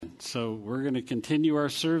So we're going to continue our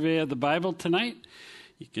survey of the Bible tonight.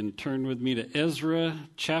 You can turn with me to Ezra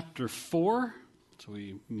chapter 4. So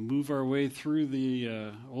we move our way through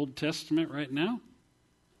the Old Testament right now.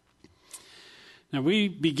 Now we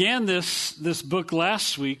began this book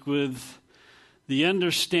last week with the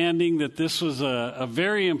understanding that this was a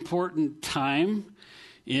very important time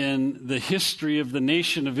in the history of the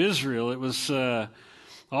nation of Israel. It was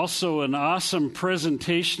also an awesome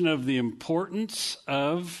presentation of the importance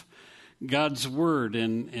of God's Word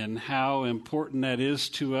and how important that is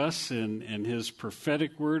to us and His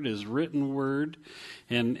prophetic Word, His written Word.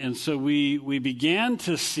 And so we began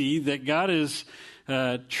to see that God is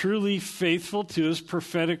truly faithful to His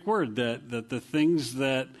prophetic Word, that the things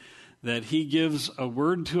that He gives a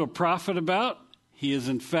word to a prophet about, He is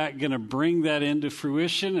in fact going to bring that into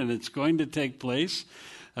fruition, and it's going to take place.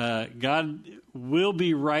 God will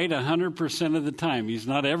be right 100% of the time. He's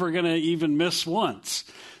not ever going to even miss once.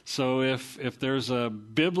 So if there's a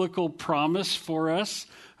biblical promise for us,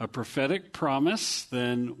 a prophetic promise,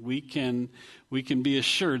 then we can be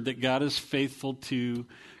assured that God is faithful to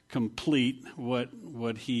complete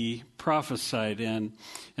what He prophesied. And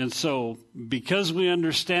so because we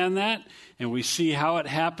understand that and we see how it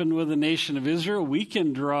happened with the nation of Israel, we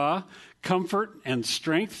can draw comfort and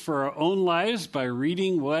strength for our own lives by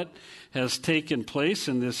reading what has taken place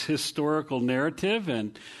in this historical narrative.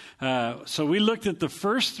 And so we looked at the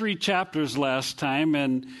first 3 chapters last time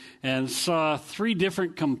and saw 3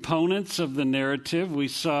 different components of the narrative. We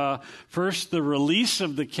saw first the release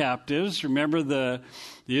of the captives. Remember the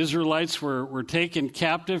Israelites were taken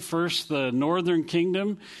captive, first the northern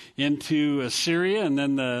kingdom into Assyria, and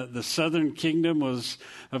then the southern kingdom was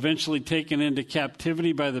eventually taken into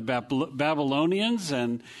captivity by the Babylonians.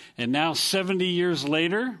 And now 70 years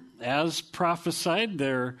later, as prophesied,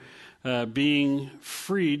 they're being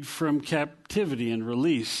freed from captivity and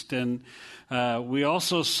released. And we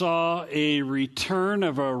also saw a return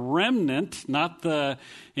of a remnant, not the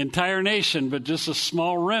entire nation, but just a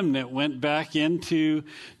small remnant went back into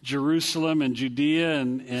Jerusalem and Judea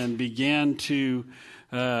and began to,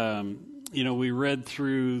 we read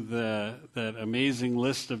through that amazing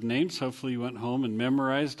list of names. Hopefully you went home and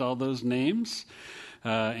memorized all those names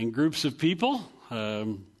and groups of people.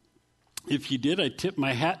 If you did, I tip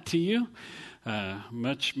my hat to you.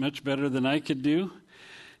 Much better than I could do.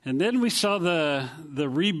 And then we saw the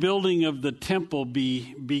rebuilding of the temple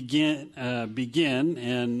begin,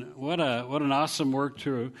 and what an awesome work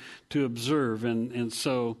to observe. And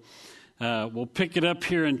so we'll pick it up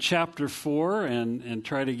here in chapter 4 and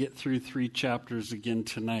try to get through 3 chapters again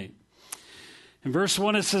tonight. In verse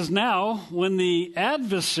 1 it says, "Now when the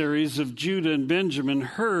adversaries of Judah and Benjamin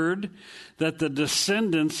heard that the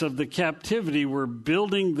descendants of the captivity were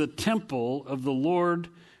building the temple of the Lord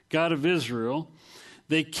God of Israel,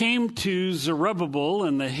 they came to Zerubbabel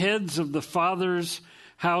and the heads of the fathers'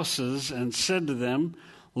 houses and said to them,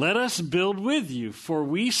 'Let us build with you, for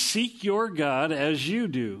we seek your God as you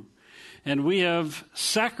do. And we have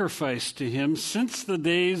sacrificed to him since the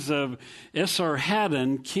days of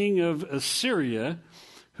Esarhaddon, king of Assyria,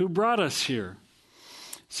 who brought us here.'"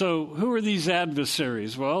 So who are these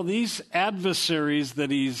adversaries? Well, these adversaries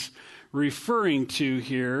that he's referring to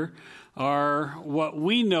here are what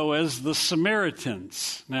we know as the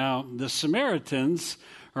Samaritans. Now, the Samaritans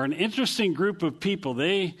are an interesting group of people.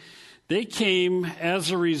 They came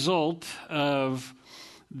as a result of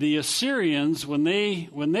the Assyrians when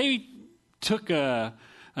they took a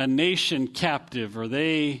nation captive, or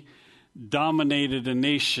they dominated a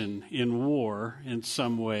nation in war in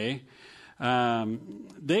some way.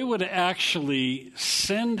 They would actually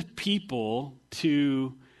send people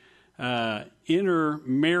to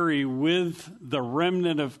intermarry with the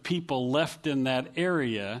remnant of people left in that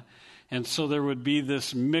area. And so there would be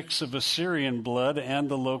this mix of Assyrian blood and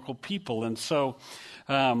the local people. And so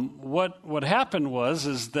what happened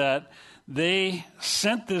is that they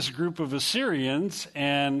sent this group of Assyrians,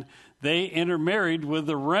 and they intermarried with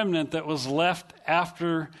the remnant that was left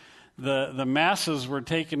after the masses were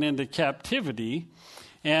taken into captivity.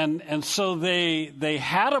 And so they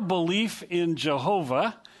had a belief in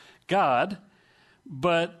Jehovah, God,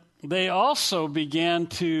 but they also began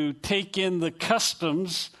to take in the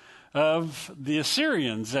customs of the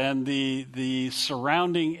Assyrians and the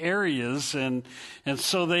surrounding areas. And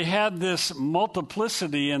so they had this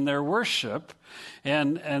multiplicity in their worship.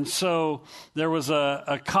 And so there was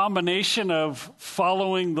a combination of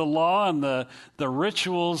following the law and the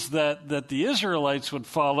rituals that the Israelites would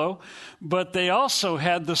follow, but they also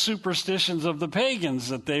had the superstitions of the pagans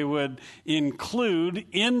that they would include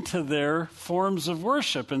into their forms of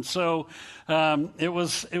worship. And so it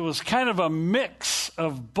was kind of a mix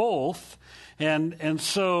of both. And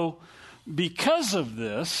so because of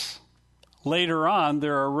this, later on,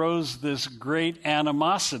 there arose this great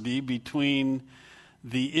animosity between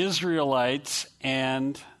the Israelites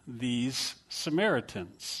and these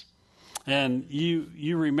Samaritans. And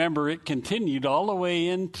you remember it continued all the way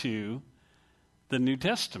into the New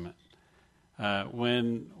Testament.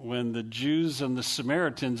 When the Jews and the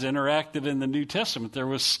Samaritans interacted in the New Testament, there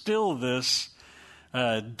was still this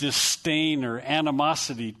disdain or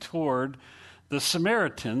animosity toward the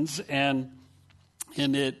Samaritans, and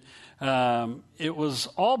it was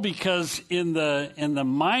all because in the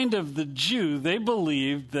mind of the Jew, they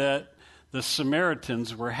believed that the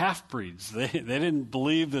Samaritans were half-breeds. They didn't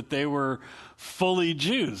believe that they were fully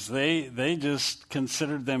Jews. They just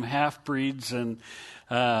considered them half-breeds. And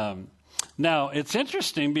now it's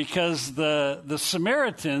interesting because the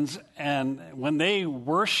Samaritans, and when they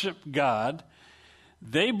worshiped God,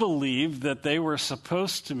 they believed that they were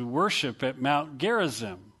supposed to worship at Mount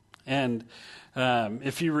Gerizim. And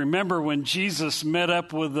if you remember when Jesus met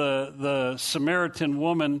up with the Samaritan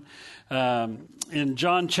woman in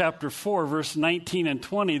John chapter 4, verse 19 and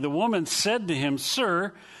 20, the woman said to him,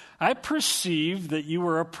 "Sir, I perceive that you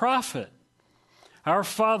are a prophet. Our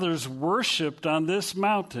fathers worshipped on this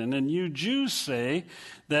mountain, and you Jews say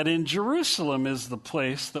that in Jerusalem is the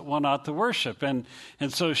place that one ought to worship." And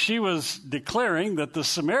so she was declaring that the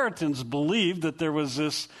Samaritans believed that there was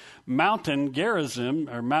this mountain Gerizim,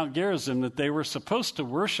 or Mount Gerizim, that they were supposed to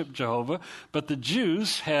worship Jehovah, but the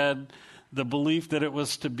Jews had the belief that it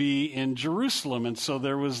was to be in Jerusalem. And so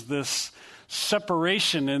there was this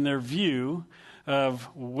separation in their view of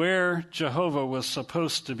where Jehovah was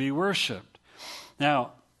supposed to be worshiped.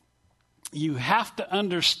 Now, you have to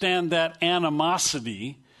understand that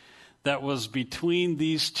animosity that was between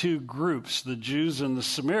these two groups, the Jews and the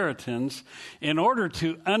Samaritans, in order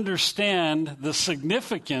to understand the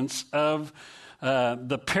significance of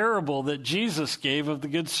the parable that Jesus gave of the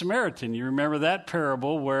Good Samaritan. You remember that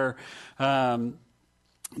parable where the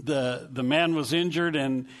man was injured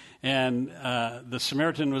and the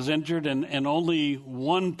Samaritan was injured, and only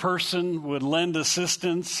one person would lend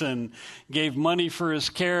assistance and gave money for his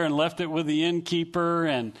care and left it with the innkeeper.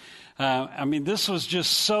 And this was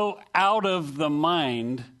just so out of the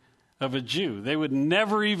mind of a Jew. They would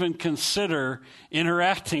never even consider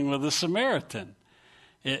interacting with a Samaritan.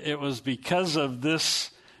 It was because of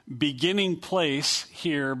this beginning place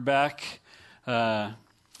here back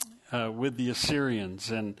with the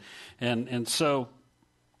Assyrians. And so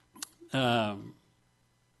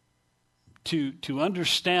to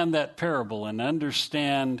understand that parable and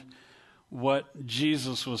understand what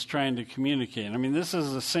Jesus was trying to communicate. This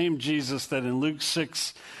is the same Jesus that in Luke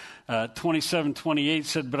 6, 27, 28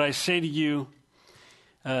 said, "But I say to you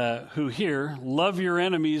who hear, love your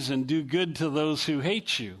enemies and do good to those who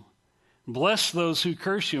hate you. Bless those who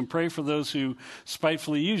curse you and pray for those who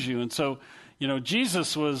spitefully use you." And so,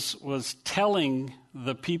 Jesus was telling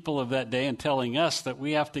the people of that day and telling us that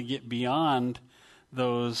we have to get beyond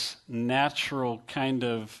those natural kind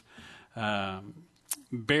of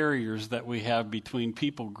barriers that we have between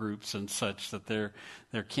people groups and such, that there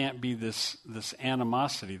can't be this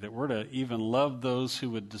animosity, that we're to even love those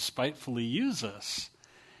who would despitefully use us.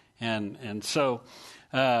 And so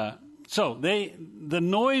the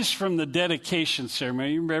noise from the dedication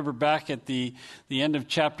ceremony, you remember back at the end of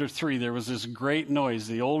chapter 3, there was this great noise.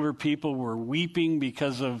 The older people were weeping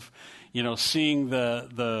because of, seeing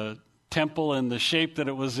the temple and the shape that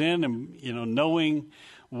it was in, and, knowing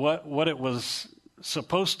what it was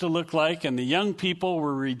supposed to look like. And the young people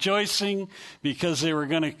were rejoicing because they were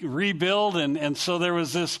going to rebuild. And so there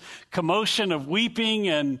was this commotion of weeping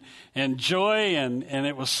and joy. And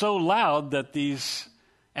it was so loud that these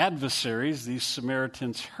adversaries, these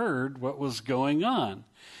Samaritans, heard what was going on.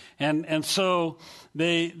 And so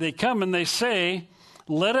they come and they say,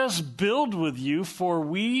 "Let us build with you, for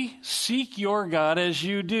we seek your God as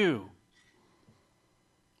you do."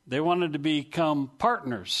 They wanted to become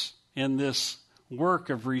partners in this work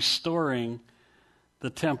of restoring the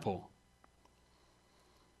temple.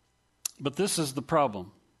 But this is the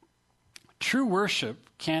problem. True worship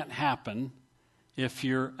can't happen if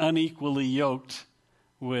you're unequally yoked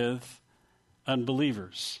with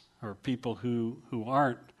unbelievers or people who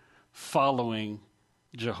aren't following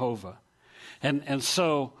Jehovah. And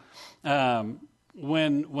so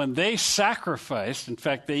when they sacrificed, in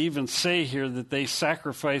fact, they even say here that they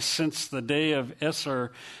sacrificed since the day of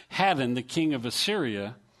Esarhaddon, the king of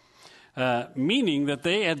Assyria, meaning that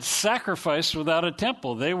they had sacrificed without a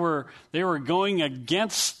temple. They were going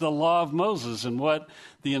against the law of Moses and what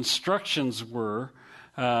the instructions were.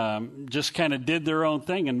 Just kind of did their own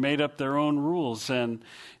thing and made up their own rules. And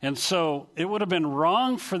so it would have been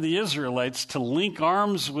wrong for the Israelites to link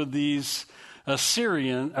arms with these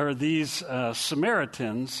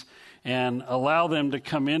Samaritans and allow them to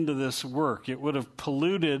come into this work. It would have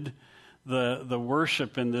polluted the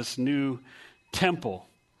worship in this new temple.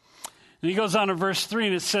 And he goes on in verse 3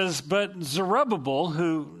 and it says, but Zerubbabel,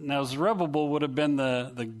 Zerubbabel would have been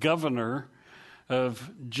the governor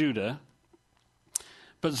of Judah,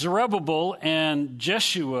 but Zerubbabel and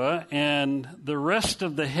Jeshua and the rest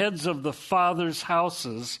of the heads of the fathers'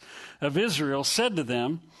 houses of Israel said to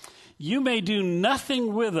them, you may do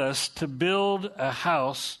nothing with us to build a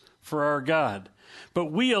house for our God,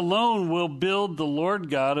 but we alone will build the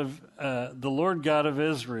Lord God of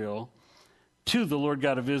Israel, to the Lord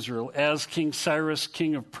God of Israel, as King Cyrus,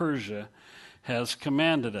 king of Persia, has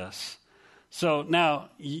commanded us. So now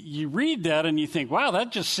you read that and you think, wow,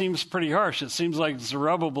 that just seems pretty harsh. It seems like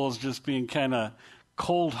Zerubbabel is just being kind of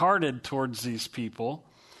cold-hearted towards these people.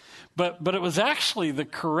 But it was actually the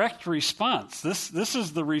correct response. This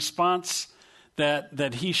is the response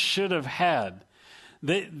that he should have had.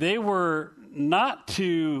 They were not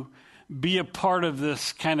to be a part of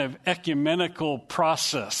this kind of ecumenical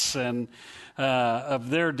process and of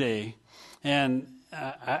their day. And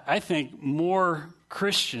I think more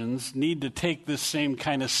Christians need to take this same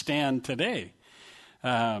kind of stand today.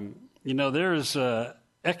 There is a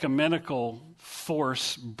ecumenical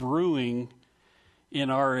force brewing in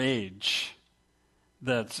our age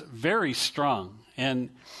that's very strong.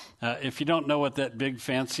 And if you don't know what that big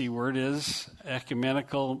fancy word is,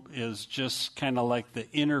 ecumenical is just kind of like the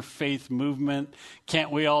interfaith movement.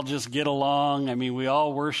 Can't we all just get along? I mean, we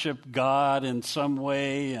all worship God in some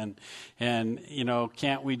way, and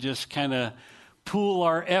can't we just kind of pool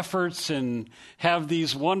our efforts and have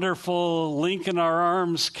these wonderful link in our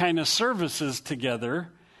arms kind of services together?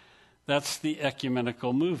 That's the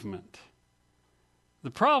ecumenical movement. The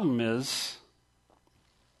problem is,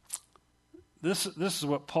 this is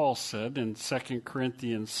what Paul said in 2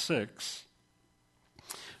 Corinthians 6,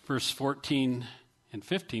 verse 14 and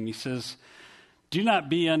 15. He says, do not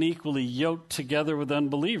be unequally yoked together with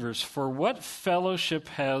unbelievers, for what fellowship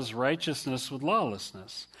has righteousness with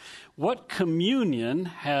lawlessness? What communion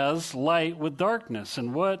has light with darkness?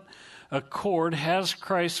 And what accord has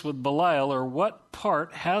Christ with Belial? Or what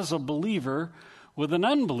part has a believer with an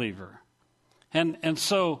unbeliever? And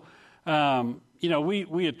so,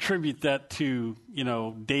 we attribute that to,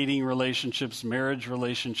 dating relationships, marriage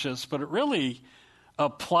relationships, but it really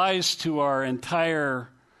applies to our entire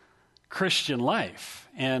Christian life,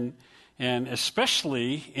 and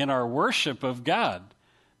especially in our worship of God,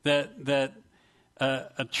 that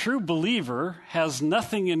a true believer has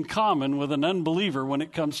nothing in common with an unbeliever when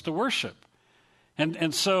it comes to worship.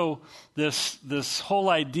 And so this whole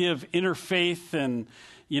idea of interfaith and,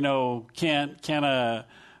 can a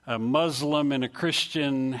Muslim and a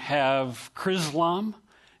Christian have Chrislam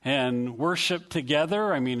and worship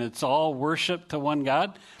together? I mean, it's all worship to one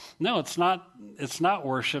God. No, it's not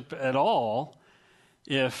worship at all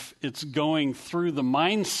if it's going through the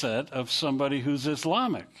mindset of somebody who's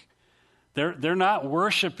Islamic. They're not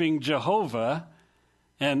worshiping Jehovah,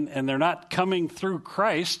 and they're not coming through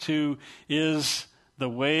Christ, who is the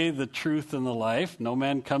way, the truth, and the life. No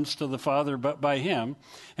man comes to the Father but by him.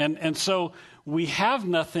 And so we have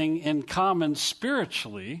nothing in common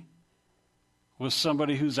spiritually with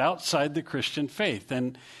somebody who's outside the Christian faith.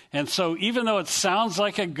 And so even though it sounds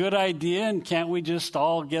like a good idea, and can't we just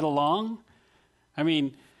all get along? I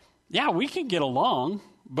mean, yeah, we can get along,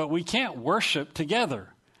 but we can't worship together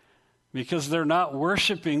because they're not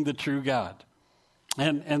worshiping the true God.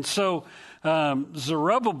 And so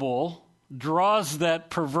Zerubbabel draws that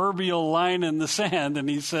proverbial line in the sand, and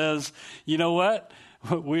he says, you know what?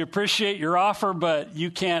 We appreciate your offer, but you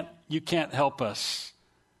can't help us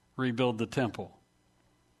rebuild the temple.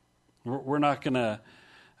 We're not going to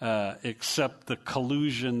accept the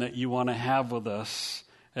collusion that you want to have with us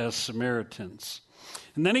as Samaritans.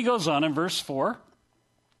 And then he goes on in verse 4,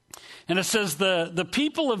 and it says, the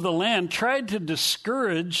people of the land tried to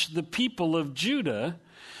discourage the people of Judah.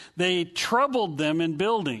 They troubled them in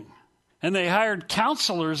building, and they hired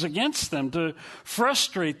counselors against them to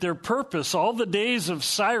frustrate their purpose all the days of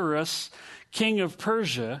Cyrus, king of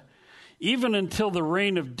Persia, even until the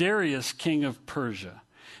reign of Darius, king of Persia.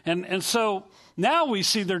 And so now we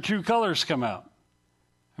see their true colors come out.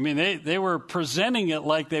 I mean, they were presenting it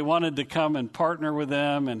like they wanted to come and partner with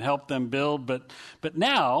them and help them build. But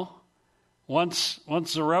now, once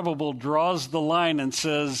Zerubbabel draws the line and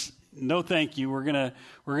says, no, thank you, we're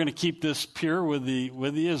gonna keep this pure with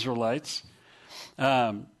the Israelites.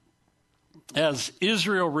 As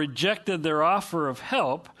Israel rejected their offer of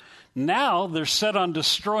help, now they're set on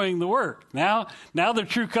destroying the work. Now their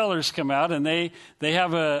true colors come out, and they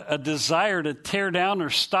have a desire to tear down or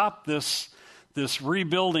stop this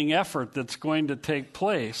rebuilding effort that's going to take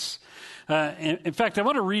place. In fact, I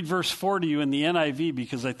want to read verse 4 to you in the NIV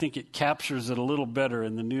because I think it captures it a little better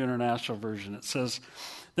in the New International Version. It says,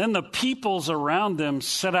 "Then the peoples around them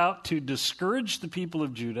set out to discourage the people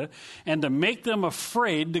of Judah and to make them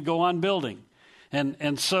afraid to go on building."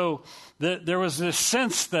 And so there was this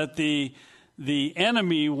sense that the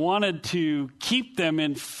enemy wanted to keep them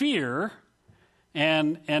in fear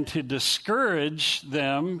and to discourage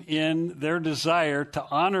them in their desire to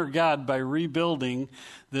honor God by rebuilding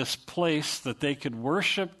this place that they could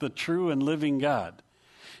worship the true and living God.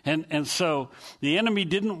 And so the enemy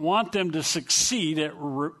didn't want them to succeed at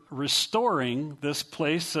restoring this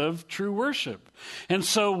place of true worship. And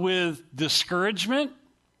so with discouragement,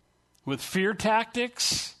 with fear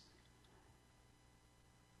tactics,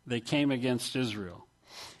 they came against Israel.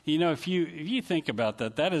 You know, if you think about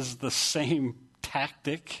that, that is the same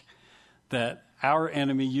tactic that our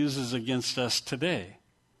enemy uses against us today.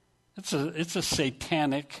 It's a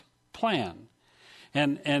satanic plan.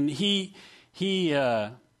 And he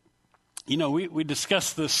you know, we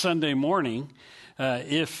discussed this Sunday morning.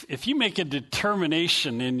 If you make a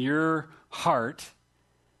determination in your heart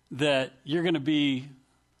that you're going to be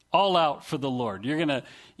all out for the Lord, you're going to,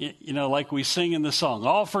 you know, like we sing in the song,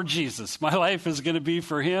 all for Jesus. My life is going to be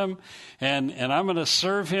for him, and I'm going to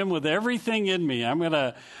serve him with everything in me. I'm going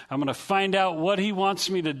to find out what he wants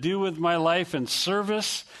me to do with my life in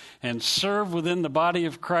service and serve within the body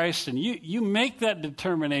of Christ. And you make that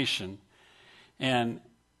determination, and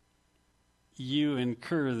you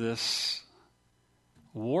incur this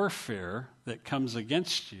warfare that comes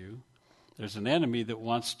against you. There's an enemy that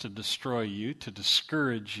wants to destroy you, to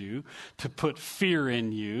discourage you, to put fear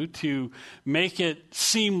in you, to make it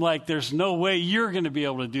seem like there's no way you're going to be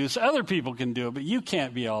able to do this. Other people can do it, but you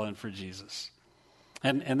can't be all in for Jesus.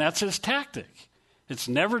 And that's his tactic. It's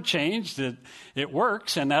never changed. It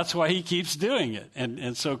works, and that's why he keeps doing it.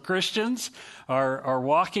 And so Christians are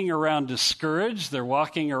walking around discouraged. They're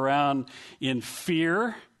walking around in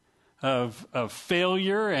fear of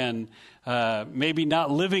failure and maybe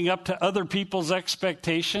not living up to other people's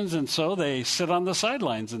expectations, and so they sit on the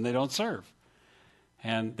sidelines and they don't serve.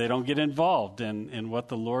 And they don't get involved in what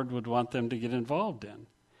the Lord would want them to get involved in.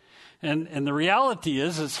 And the reality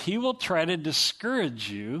is he will try to discourage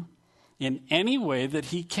you in any way that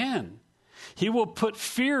he can. He will put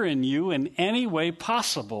fear in you in any way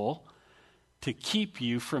possible to keep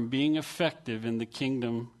you from being effective in the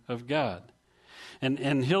kingdom of God.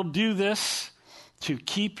 And he'll do this to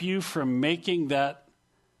keep you from making that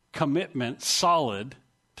commitment solid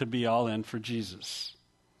to be all in for Jesus.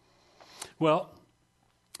 Well,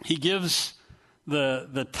 he gives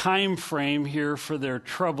the time frame here for their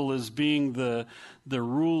trouble as being the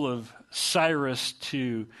rule of Cyrus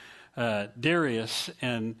to Darius,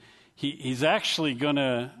 and he's actually going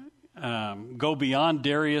to go beyond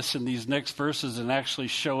Darius in these next verses and actually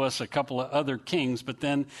show us a couple of other kings, but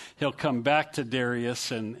then he'll come back to Darius,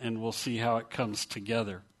 and we'll see how it comes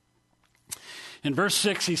together. In verse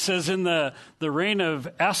 6, he says, in the reign of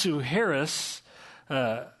Ahasuerus,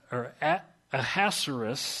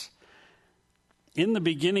 Ahasuerus, in the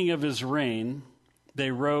beginning of his reign,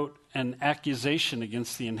 they wrote an accusation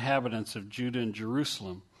against the inhabitants of Judah and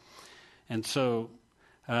Jerusalem. And so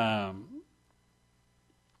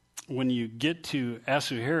when you get to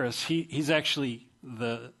Ahasuerus, he's actually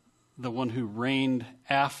the one who reigned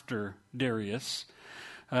after Darius.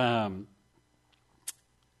 At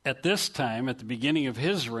this time, at the beginning of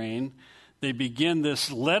his reign, they begin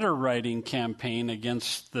this letter-writing campaign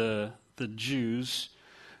against the Jews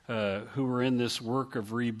who were in this work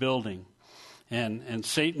of rebuilding. And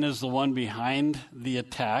Satan is the one behind the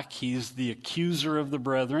attack. He's the accuser of the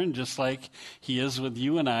brethren, just like he is with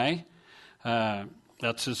you and I.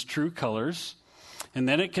 That's his true colors. And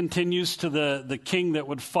then it continues to the king that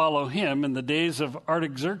would follow him in the days of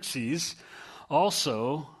Artaxerxes.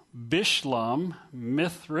 Also, Bishlam,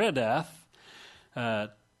 Mithredath,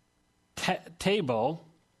 Tabal,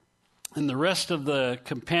 And the rest of the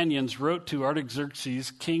companions wrote to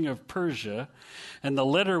Artaxerxes, king of Persia, and the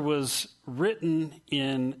letter was written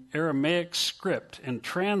in Aramaic script and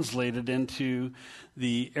translated into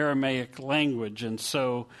the Aramaic language. And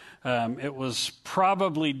so it was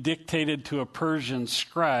probably dictated to a Persian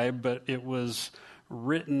scribe, but it was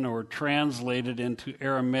written or translated into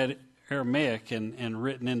Aramaic and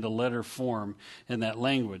written into letter form in that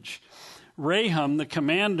language. Rahum, the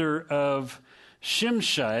commander of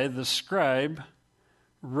Shimshai, the scribe,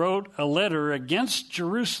 wrote a letter against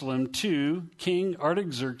Jerusalem to King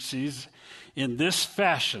Artaxerxes in this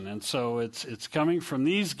fashion. And so it's coming from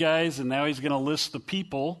these guys, and now he's going to list the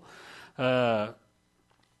people that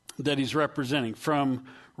he's representing. From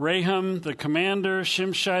Rahum, the commander,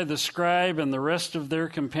 Shimshai, the scribe, and the rest of their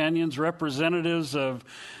companions, representatives of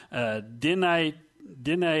Dinaites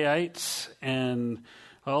and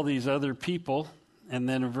all these other people. And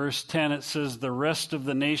then in verse 10 it says, the rest of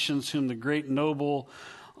the nations whom the great noble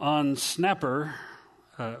Osnapper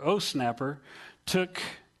took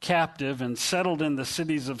captive and settled in the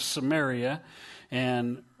cities of Samaria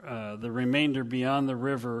and the remainder beyond the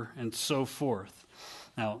river and so forth.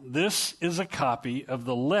 Now, this is a copy of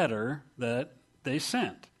the letter that they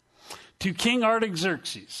sent. To King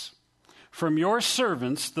Artaxerxes, from your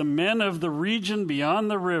servants, the men of the region beyond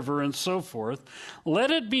the river and so forth, let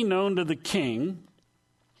it be known to the king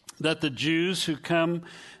that the Jews who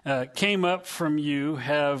came up from you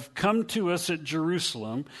have come to us at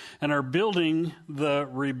Jerusalem and are building the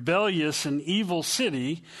rebellious and evil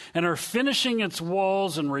city and are finishing its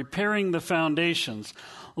walls and repairing the foundations.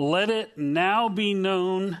 Let it now be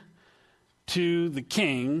known to the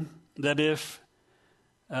king that if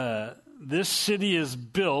this city is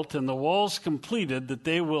built and the walls completed, that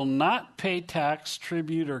they will not pay tax,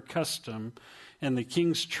 tribute, or custom, and the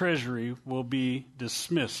king's treasury will be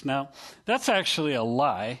dismissed. Now, that's actually a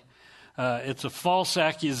lie. It's a false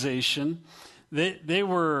accusation. They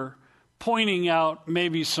were pointing out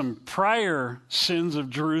maybe some prior sins of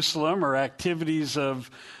Jerusalem or activities of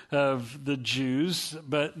the Jews,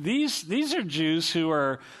 but these are Jews who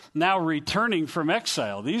are now returning from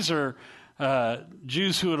exile. These are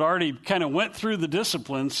Jews who had already kind of went through the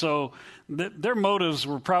discipline, so their motives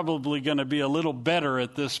were probably going to be a little better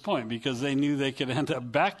at this point because they knew they could end up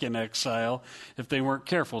back in exile if they weren't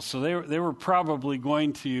careful. So they were probably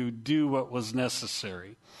going to do what was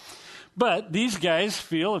necessary. But these guys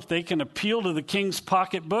feel if they can appeal to the king's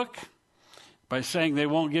pocketbook by saying they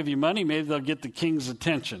won't give you money, maybe they'll get the king's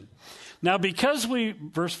attention. Now,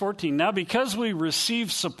 verse 14, now because we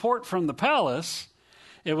received support from the palace,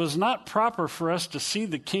 it was not proper for us to see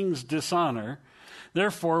the king's dishonor.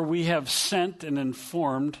 Therefore, we have sent and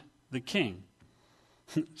informed the king.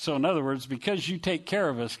 So, in other words, because you take care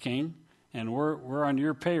of us, king, and we're on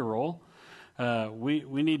your payroll,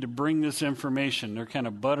 we need to bring this information. They're kind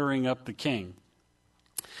of buttering up the king.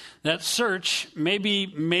 That search may be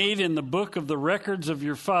made in the book of the records of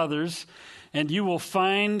your fathers, and you will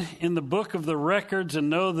find in the book of the records and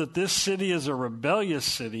know that this city is a rebellious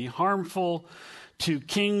city, harmful to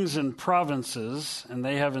kings and provinces, and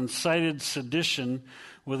they have incited sedition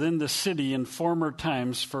within the city in former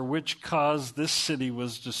times, for which cause this city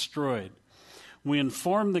was destroyed. We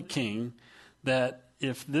inform the king that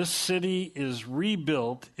if this city is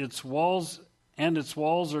rebuilt, its walls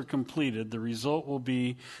are completed, the result will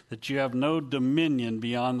be that you have no dominion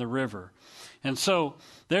beyond the river. And so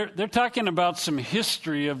they're talking about some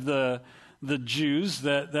history of the Jews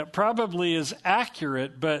that probably is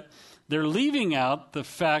accurate, but they're leaving out the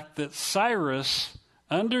fact that Cyrus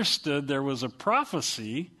understood there was a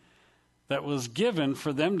prophecy that was given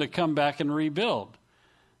for them to come back and rebuild.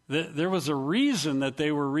 There was a reason that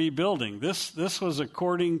they were rebuilding. This was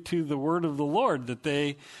according to the word of the Lord that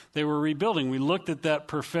they were rebuilding. We looked at that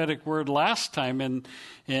prophetic word last time in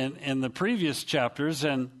the previous chapters,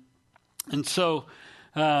 and so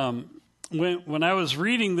when I was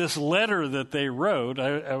reading this letter that they wrote,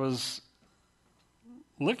 I was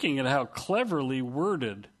looking at how cleverly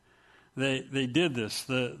worded they did this.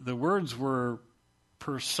 The words were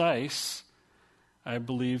precise, I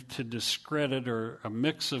believe, to discredit, or a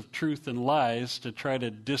mix of truth and lies to try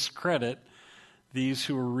to discredit these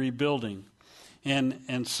who were rebuilding.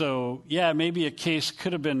 And so, yeah, maybe a case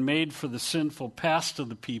could have been made for the sinful past of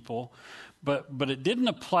the people, but it didn't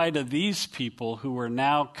apply to these people who were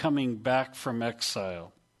now coming back from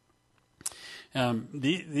exile.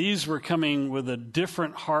 These were coming with a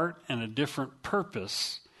different heart and a different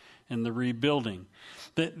purpose in the rebuilding.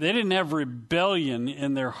 They didn't have rebellion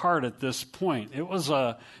in their heart at this point. It was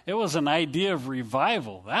an idea of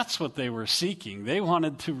revival. That's what they were seeking. They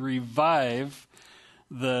wanted to revive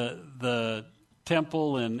the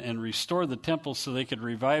temple and restore the temple so they could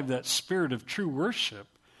revive that spirit of true worship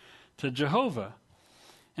to Jehovah.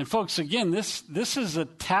 And folks, again, this is a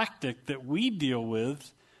tactic that we deal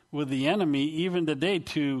with the enemy even today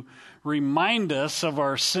to remind us of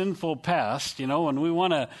our sinful past. You know, when we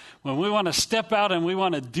want to step out and we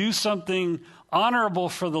want to do something honorable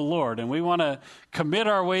for the Lord and we want to commit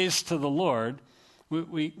our ways to the Lord,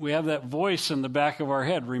 we have that voice in the back of our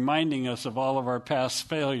head reminding us of all of our past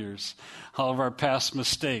failures, all of our past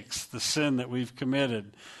mistakes, the sin that we've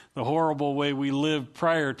committed, the horrible way we lived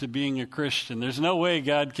prior to being a Christian. There's no way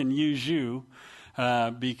God can use you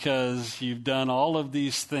because you've done all of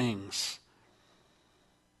these things.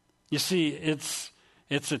 You see, it's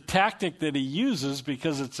a tactic that he uses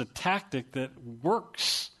because it's a tactic that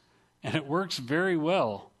works, and it works very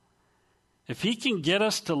well. If he can get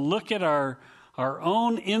us to look at our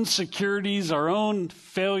own insecurities, our own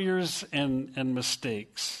failures and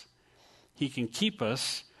mistakes, he can keep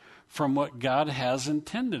us from what God has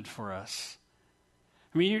intended for us.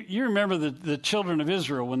 I mean, you remember the children of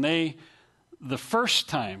Israel when the first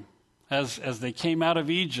time, as they came out of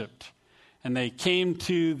Egypt, and they came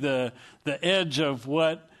to the edge of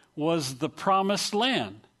what was the promised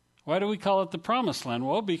land. Why do we call it the promised land?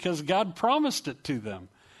 Well, because God promised it to them.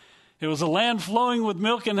 It was a land flowing with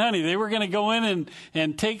milk and honey. They were going to go in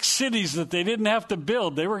and take cities that they didn't have to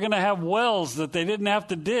build. They were going to have wells that they didn't have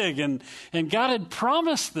to dig. And God had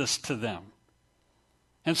promised this to them.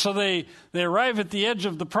 And so they arrive at the edge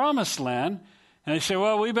of the promised land, and they say,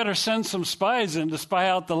 well, we better send some spies in to spy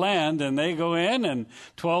out the land. And they go in, and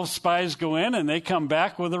 12 spies go in, and they come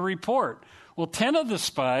back with a report. Well, 10 of the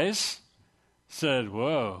spies said,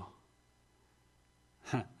 whoa,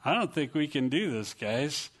 I don't think we can do this,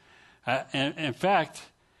 guys. And in fact,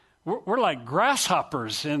 we're like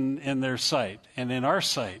grasshoppers in their sight and in our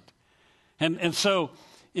sight. And so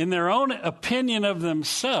in their own opinion of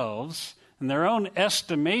themselves, in their own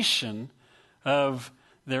estimation of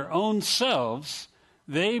their own selves,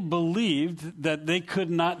 they believed that they could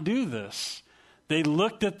not do this. They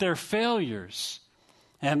looked at their failures.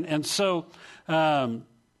 And so the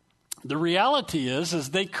reality is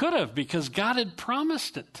they could have, because God had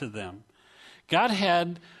promised it to them. God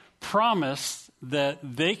had promised that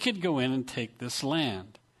they could go in and take this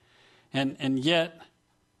land. And yet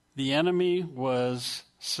the enemy was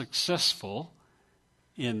successful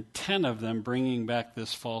in 10 of them bringing back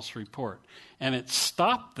this false report. And it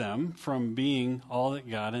stopped them from being all that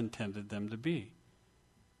God intended them to be.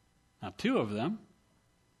 Now, 2 of them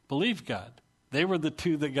believed God. They were the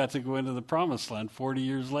 2 that got to go into the promised land 40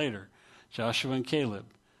 years later, Joshua and Caleb.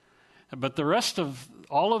 But the rest of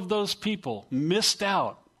all of those people missed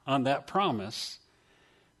out on that promise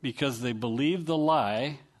because they believed the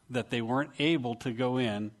lie that they weren't able to go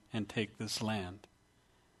in and take this land.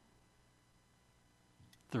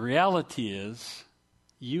 The reality is,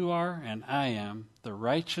 you are and I am the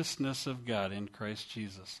righteousness of God in Christ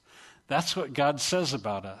Jesus. That's what God says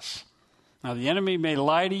about us. Now, the enemy may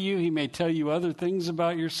lie to you. He may tell you other things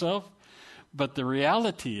about yourself. But the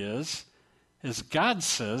reality is God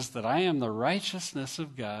says that I am the righteousness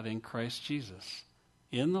of God in Christ Jesus.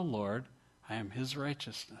 In the Lord, I am his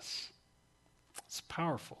righteousness. It's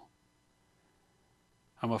powerful.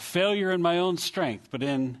 I'm a failure in my own strength, but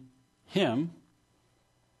in him,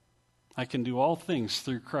 I can do all things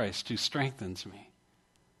through Christ who strengthens me.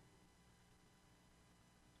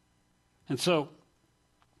 And so,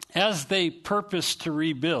 as they purposed to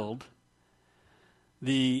rebuild,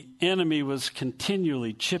 the enemy was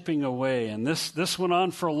continually chipping away, and this went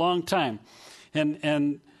on for a long time.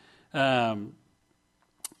 And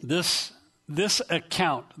this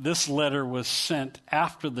account, this letter was sent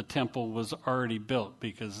after the temple was already built,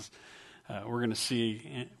 because we're going to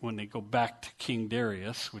see when they go back to King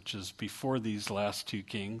Darius, which is before these last 2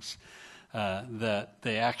 kings, that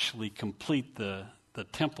they actually complete the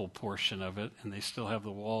temple portion of it, and they still have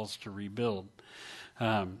the walls to rebuild.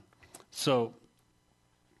 So,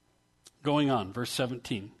 going on, verse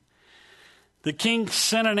 17. The king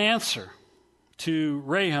sent an answer to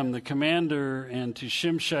Raham the commander and to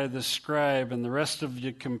Shimshai the scribe and the rest of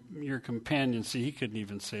your companions. See, he couldn't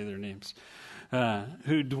even say their names.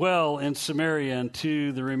 Who dwell in Samaria, and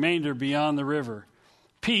to the remainder beyond the river.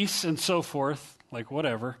 Peace, and so forth, like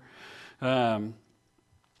whatever. The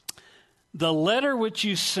letter which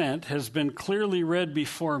you sent has been clearly read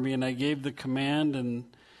before me, and I gave the command, and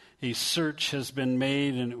a search has been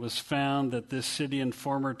made, and it was found that this city in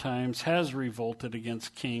former times has revolted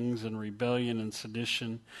against kings, and rebellion and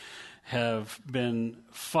sedition have been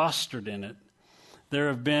fostered in it. There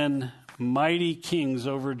have been mighty kings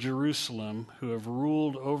over Jerusalem who have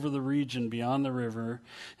ruled over the region beyond the river,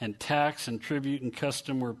 and tax and tribute and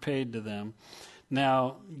custom were paid to them.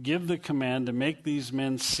 Now give the command to make these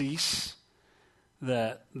men cease,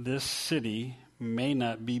 that this city may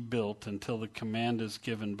not be built until the command is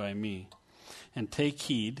given by me. And take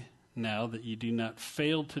heed now that you do not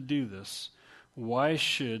fail to do this. Why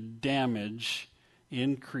should damage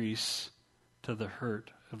increase to the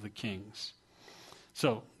hurt of the kings?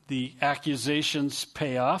 So the accusations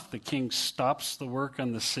pay off. The king stops the work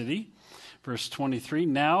on the city. Verse 23,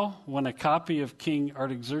 now when a copy of King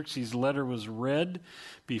Artaxerxes' letter was read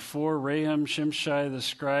before Raham, Shimshai the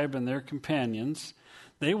scribe, and their companions,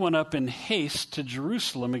 they went up in haste to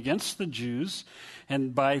Jerusalem against the Jews,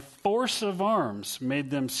 and by force of arms made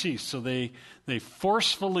them cease. So they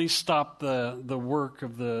forcefully stopped the work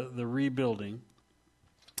of the rebuilding.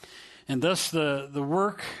 And thus the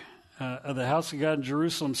work of the house of God in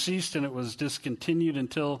Jerusalem ceased, and it was discontinued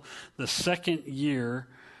until the second year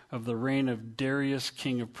of the reign of Darius,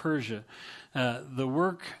 king of Persia. The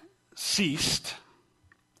work ceased.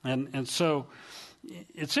 And so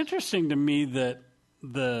it's interesting to me that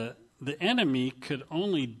the enemy could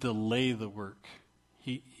only delay the work.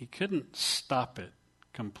 He couldn't stop it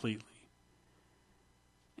completely.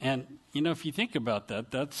 And, if you think about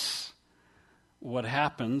that, that's what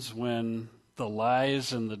happens when the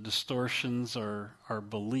lies and the distortions are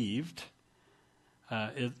believed.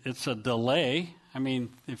 It's a delay. I mean,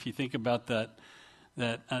 if you think about that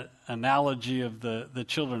analogy of the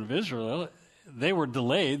children of Israel, they were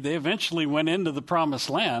delayed. They eventually went into the promised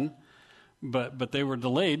land, but they were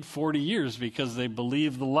delayed 40 years because they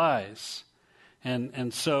believed the lies.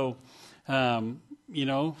 And so,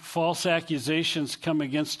 false accusations come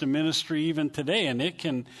against a ministry even today, and it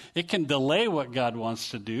can delay what God wants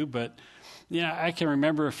to do. But, I can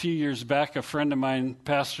remember a few years back, a friend of mine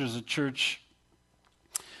pastors a church,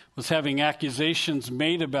 was having accusations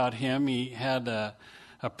made about him. He had a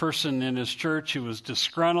person in his church who was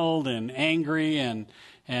disgruntled and angry and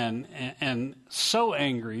so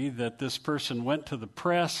angry that this person went to the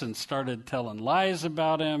press and started telling lies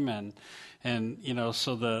about him.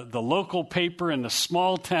 So the local paper in the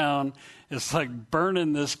small town is like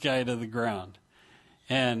burning this guy to the ground.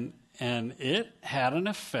 And it had an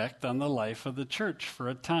effect on the life of the church for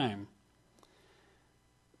a time.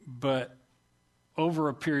 But over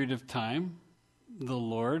a period of time, the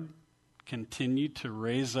Lord continued to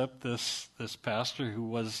raise up this pastor who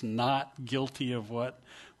was not guilty of what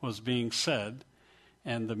was being said,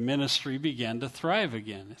 and the ministry began to thrive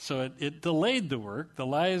again. So it delayed the work. The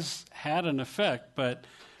lies had an effect, but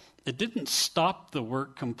it didn't stop the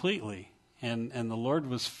work completely, and the Lord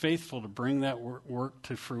was faithful to bring that work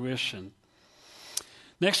to fruition.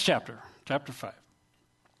 Next chapter 5.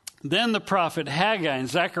 Then the prophet Haggai and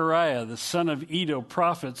Zechariah, the son of Iddo,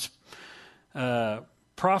 prophets,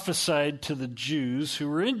 prophesied to the Jews who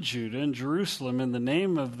were in Judah and Jerusalem in the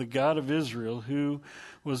name of the God of Israel who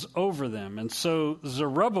was over them. And so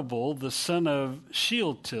Zerubbabel, the son of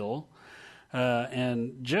Shealtiel,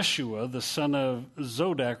 and Jeshua, the son of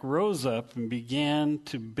Zodak, rose up and began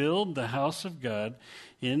to build the house of God,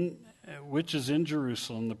 which is in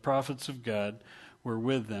Jerusalem. The prophets of God were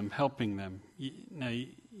with them, helping them. Now,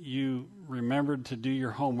 you remembered to do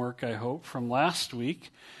your homework, I hope, from last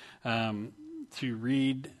week, to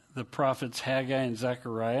read the prophets Haggai and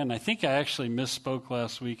Zechariah. And I think I actually misspoke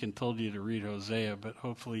last week and told you to read Hosea, but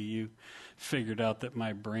hopefully you figured out that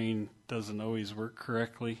my brain doesn't always work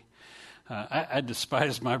correctly. I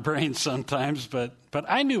despise my brain sometimes, but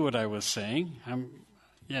I knew what I was saying.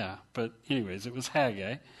 But anyways, it was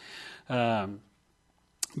Haggai.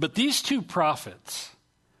 But these two prophets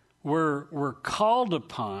were called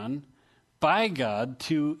upon by God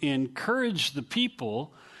to encourage the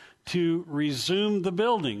people to resume the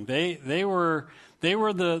building. They were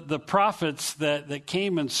the prophets that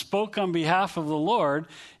came and spoke on behalf of the Lord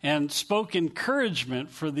and spoke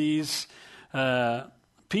encouragement for these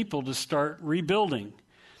people to start rebuilding.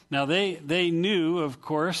 Now they knew, of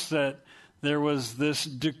course, that there was this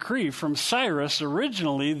decree from Cyrus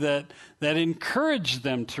originally that encouraged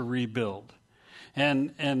them to rebuild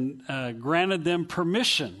and granted them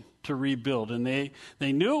permission to rebuild. And they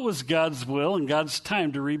knew it was God's will and God's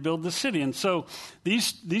time to rebuild the city. And so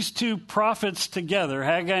these two prophets together,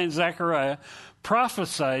 Haggai and Zechariah,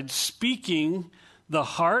 prophesied, speaking the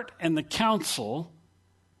heart and the counsel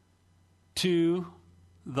to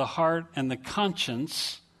the heart and the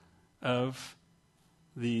conscience of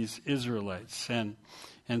these Israelites.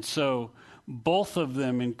 And so both of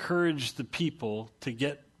them encouraged the people to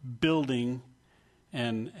get building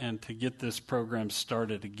and to get this program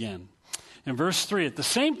started again. In verse 3, at the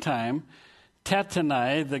same time,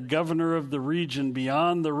 Tattenai, the governor of the region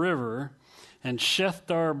beyond the river, and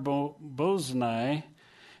Shethar-boznai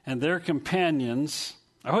and their companions,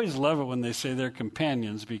 I always love it when they say their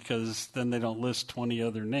companions because then they don't list 20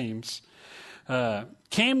 other names,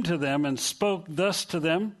 came to them and spoke thus to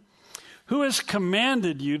them, "Who has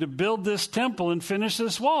commanded you to build this temple and finish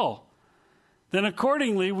this wall?" Then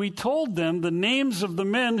accordingly we told them the names of the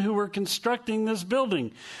men who were constructing this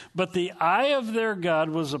building. But the eye of their God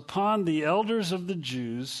was upon the elders of the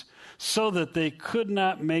Jews, so that they could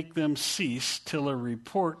not make them cease till a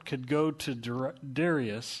report could go to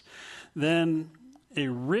Darius. Then a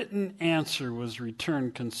written answer was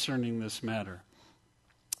returned concerning this matter.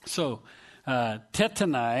 So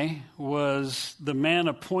Tattenai was the man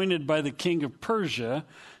appointed by the king of Persia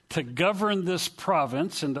to govern this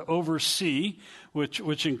province and to oversee,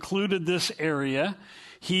 which included this area.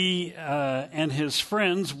 He and his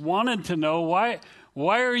friends wanted to know, why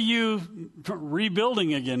are you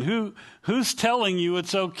rebuilding again? Who's telling you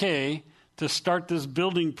it's okay to start this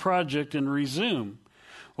building project and resume?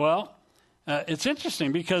 Well, it's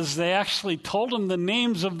interesting because they actually told him the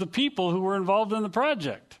names of the people who were involved in the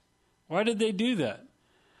project. Why did they do that?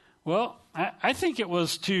 Well, I think it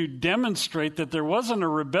was to demonstrate that there wasn't a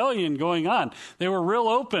rebellion going on. They were real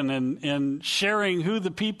open in sharing who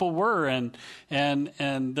the people were, and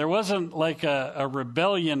there wasn't like a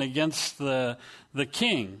rebellion against the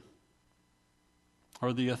king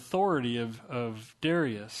or the authority of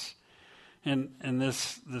Darius. And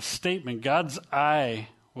this statement, God's eye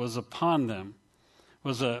was upon them,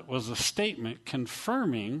 was a statement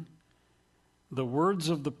confirming the words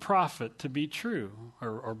of the prophet to be true,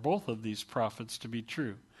 or both of these prophets to be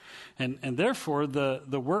true. And therefore,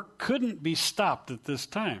 the work couldn't be stopped at this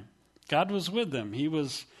time. God was with them. He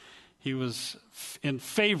was in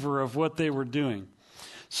favor of what they were doing.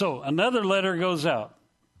 So another letter goes out.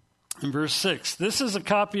 In verse 6, this is a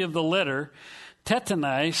copy of the letter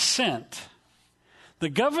Tattenai sent. The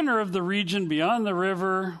governor of the region beyond the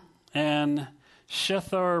river and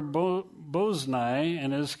Shethar-boznai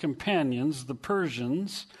and his companions, the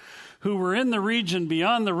Persians, who were in the region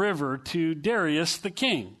beyond the river, to Darius the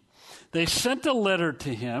king. They sent a letter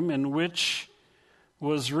to him in which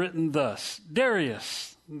was written thus: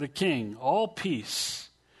 Darius the king, all peace.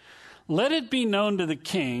 Let it be known to the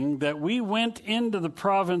king that we went into the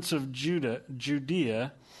province of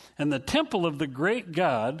Judea, and the temple of the great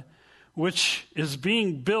God, which is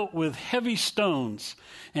being built with heavy stones,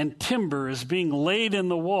 and timber is being laid in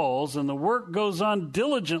the walls, and the work goes on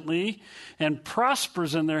diligently and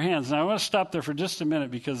prospers in their hands. Now I want to stop there for just a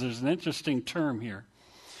minute because there's an interesting term here.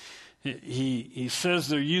 He says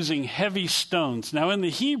they're using heavy stones. Now in the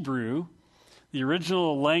Hebrew, the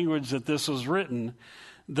original language that this was written,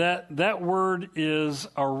 that word is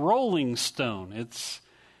a rolling stone.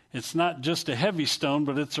 It's not just a heavy stone,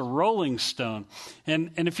 but it's a rolling stone.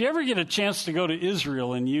 And if you ever get a chance to go to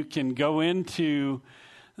Israel and you can go into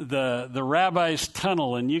the rabbi's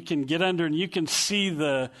tunnel and you can get under and you can see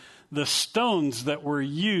the stones that were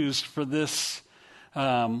used for this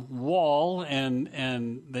wall,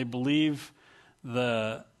 and they believe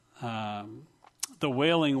the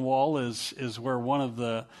Wailing Wall is where one of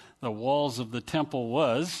the walls of the temple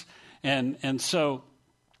was. And so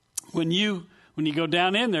when you go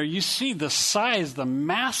down in there, you see the size, the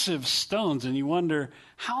massive stones, and you wonder,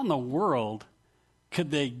 how in the world could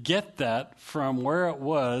they get that from where it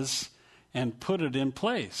was and put it in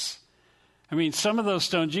place? I mean, some of those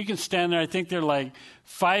stones, you can stand there, I think they're like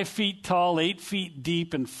 5 feet tall, 8 feet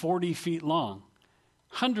deep, and 40 feet long.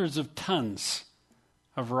 Hundreds of tons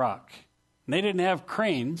of rock. And they didn't have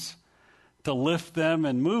cranes to lift them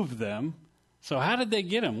and move them. So how did they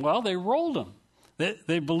get them? Well, they rolled them.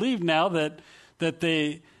 They believe now that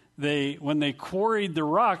they when they quarried the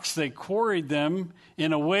rocks, they quarried them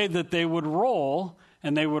in a way that they would roll,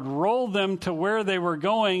 and they would roll them to where they were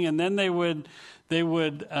going, and then they would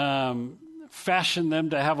fashion them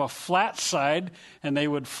to have a flat side, and they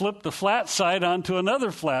would flip the flat side onto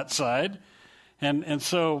another flat side. And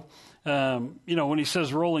so, when he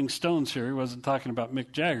says rolling stones here, he wasn't talking about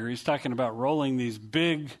Mick Jagger. He's talking about rolling these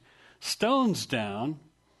big stones down,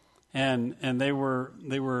 and they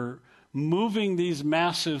were moving these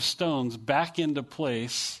massive stones back into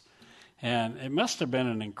place. And it must have been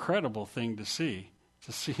an incredible thing to see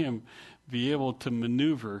him be able to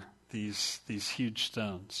maneuver these huge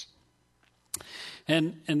stones.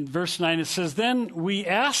 And in verse 9 it says, Then we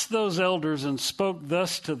asked those elders and spoke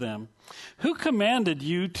thus to them, Who commanded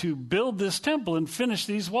you to build this temple and finish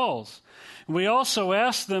these walls? And we also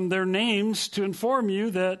asked them their names to inform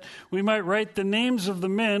you that we might write the names of the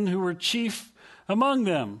men who were chief among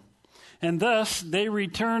them. And thus they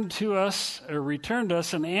returned us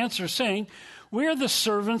an answer saying, we are the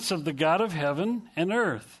servants of the God of heaven and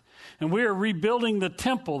earth, and we are rebuilding the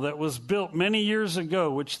temple that was built many years ago,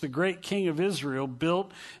 which the great king of Israel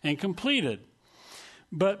built and completed.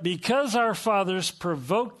 But because our fathers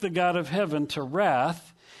provoked the God of heaven to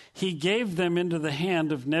wrath, he gave them into the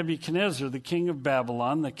hand of Nebuchadnezzar, the king of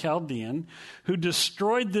Babylon, the Chaldean, who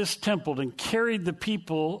destroyed this temple and carried the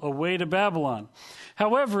people away to Babylon.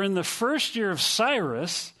 However, in the first year of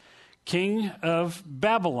Cyrus, king of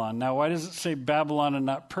Babylon. Now, why does it say Babylon and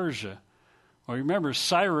not Persia? Well, remember,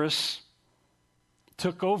 Cyrus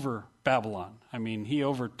took over Babylon. I mean, he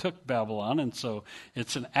overtook Babylon, and so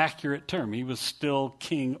it's an accurate term. He was still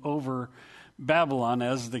king over Babylon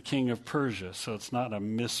as the king of Persia, so it's not a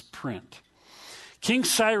misprint. King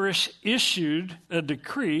Cyrus issued a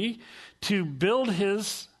decree to build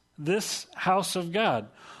this house of God.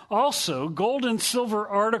 Also, gold and silver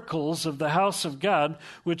articles of the house of God,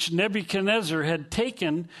 which Nebuchadnezzar had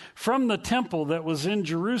taken from the temple that was in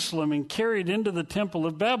Jerusalem and carried into the temple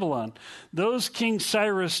of Babylon. Those King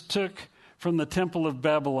Cyrus took from the temple of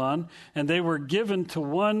Babylon, and they were given to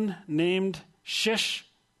one named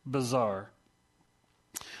Sheshbazzar,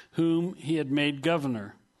 whom he had made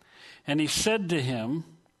governor. And he said to him,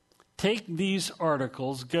 take these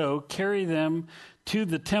articles, go, carry them to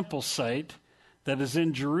the temple site that is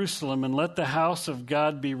in Jerusalem, and let the house of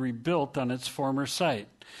God be rebuilt on its former site.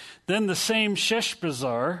 Then the same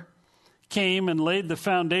Sheshbazzar came and laid the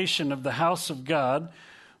foundation of the house of God,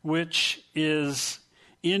 which is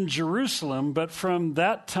in Jerusalem, but from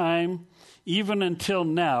that time even until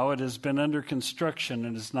now it has been under construction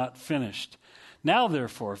and is not finished. Now,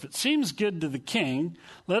 therefore, if it seems good to the king,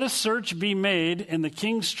 let a search be made in the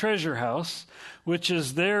king's treasure house, which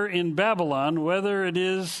is there in Babylon, whether it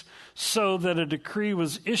is so that a decree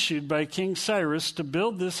was issued by King Cyrus to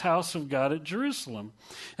build this house of God at Jerusalem.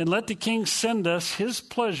 And let the king send us his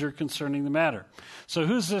pleasure concerning the matter. So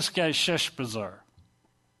who's this guy Sheshbazzar?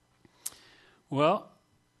 Well,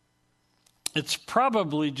 it's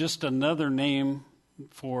probably just another name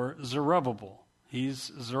for Zerubbabel.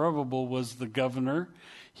 Zerubbabel was the governor.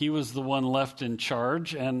 He was the one left in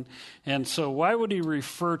charge. And so why would he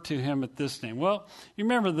refer to him at this name? Well, you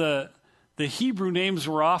remember the Hebrew names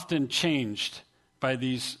were often changed by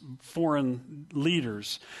these foreign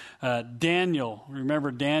leaders. Daniel,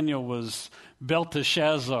 remember Daniel was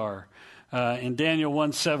Belteshazzar. In Daniel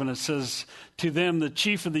 1:7 it says, to them the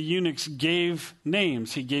chief of the eunuchs gave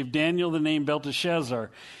names. He gave Daniel the name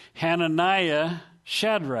Belteshazzar, Hananiah,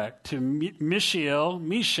 Shadrach, to Mishael,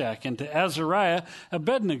 Meshach, and to Azariah,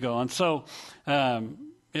 Abednego. And so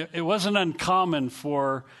it wasn't uncommon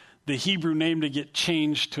for the Hebrew name to get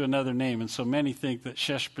changed to another name. And so many think that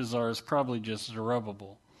Sheshbazzar is probably just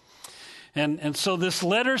Zerubbabel. And so this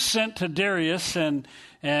letter sent to Darius and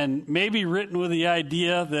maybe written with the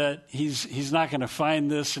idea that he's not going to find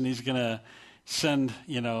this and he's going to send,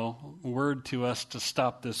 word to us to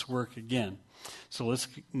stop this work again. So let's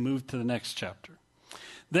move to the next chapter.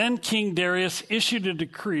 Then King Darius issued a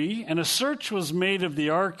decree, and a search was made of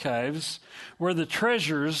the archives where the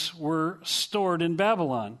treasures were stored in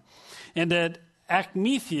Babylon. And at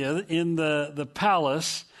Achmethea in the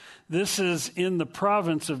palace, this is in the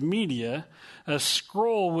province of Media, a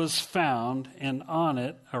scroll was found, and on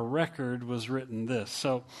it a record was written this.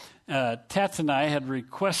 So Tattenai had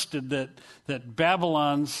requested that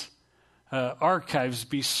Babylon's archives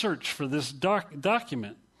be searched for this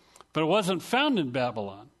document. But it wasn't found in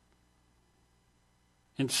Babylon.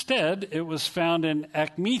 Instead, it was found in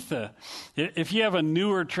Achmethea. If you have a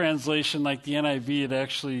newer translation like the NIV, it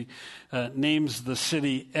actually names the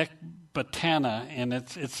city Ecbatana, and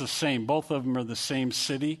it's the same. Both of them are the same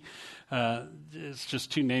city. It's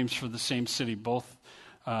just two names for the same city. Both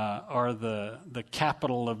are the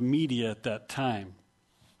capital of Media at that time.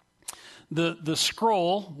 The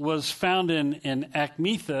scroll was found in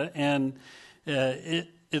Achmethea, and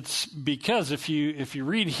it's because if you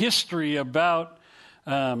read history about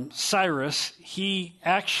Cyrus, he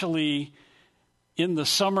actually, in the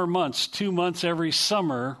summer months, 2 months every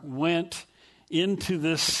summer, went into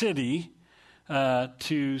this city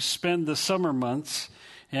to spend the summer months,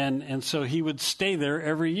 and so he would stay there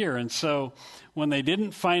every year. And so when they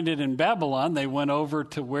didn't find it in Babylon, they went over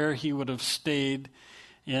to where he would have stayed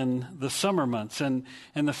in the summer months. And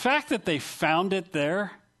the fact that they found it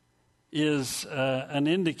there is an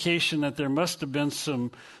indication that there must have been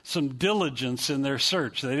some diligence in their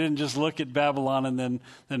search. They didn't just look at Babylon and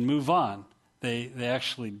then move on. They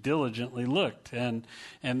actually diligently looked. And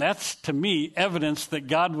that's, to me, evidence that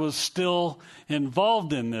God was still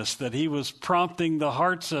involved in this, that he was prompting the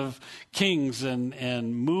hearts of kings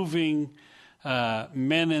and moving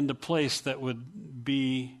men into place that would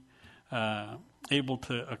be able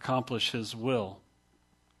to accomplish his will.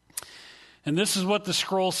 And this is what the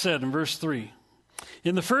scroll said in verse 3.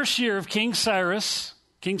 In the first year of King Cyrus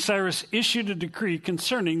issued a decree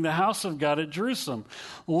concerning the house of God at Jerusalem.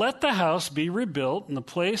 Let the house be rebuilt in the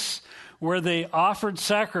place where they offered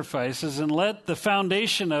sacrifices, and let the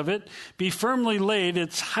foundation of it be firmly laid,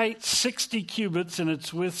 its height 60 cubits and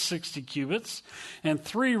its width 60 cubits, and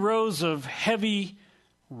 3 rows of heavy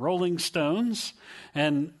rolling stones,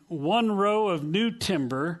 and 1 row of new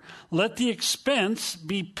timber. Let the expense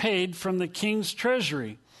be paid from the king's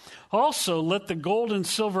treasury. Also, let the gold and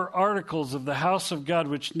silver articles of the house of God,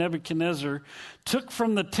 which Nebuchadnezzar took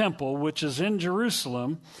from the temple, which is in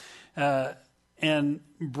Jerusalem, and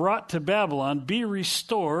brought to Babylon, be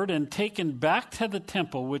restored and taken back to the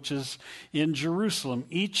temple, which is in Jerusalem,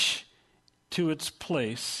 each to its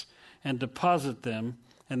place, and deposit them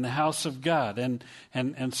in the house of God.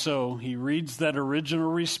 And so he reads that original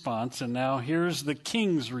response, and now here's the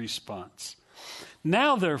king's response.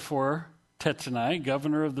 Now, therefore, Tattenai,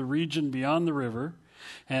 governor of the region beyond the river,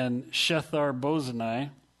 and Shethar-Bozenai,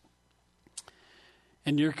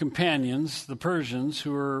 and your companions, the Persians,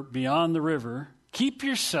 who are beyond the river, keep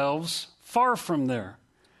yourselves far from there.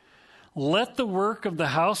 Let the work of the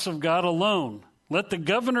house of God alone. Let the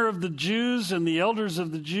governor of the Jews and the elders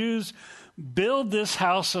of the Jews build this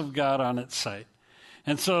house of God on its site.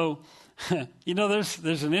 And so,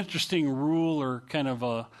 there's an interesting rule or kind of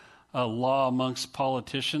a law amongst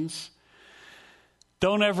politicians.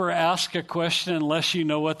 Don't ever ask a question unless you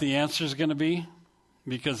know what the answer is going to be,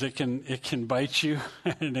 because it can bite you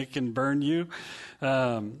and it can burn you.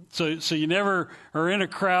 So you never are in a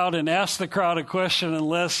crowd and ask the crowd a question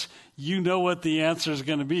unless you know what the answer is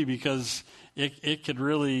going to be, because it could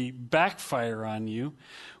really backfire on you.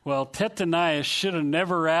 Well, Tattenai should have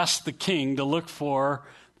never asked the king to look for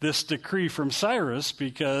this decree from Cyrus,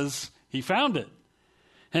 because he found it.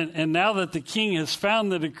 And now that the king has found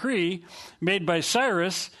the decree made by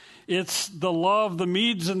Cyrus, it's the law of the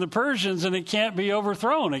Medes and the Persians, and it can't be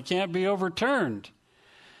overthrown. It can't be overturned.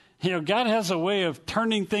 God has a way of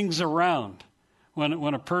turning things around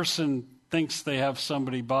when a person thinks they have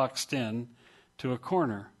somebody boxed in to a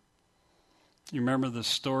corner. You remember the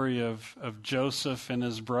story of Joseph and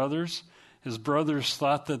his brothers? His brothers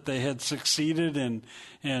thought that they had succeeded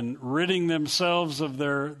in ridding themselves of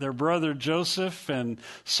their brother Joseph, and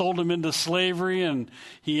sold him into slavery, and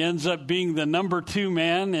he ends up being the number 2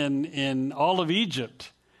 man in all of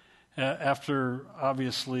Egypt, after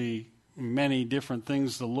obviously many different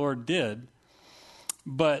things the Lord did.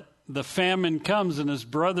 But the famine comes, and his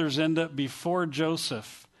brothers end up before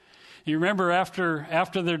Joseph. You remember after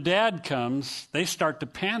their dad comes, they start to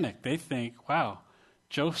panic. They think, wow,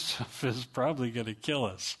 Joseph is probably going to kill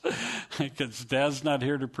us because Dad's not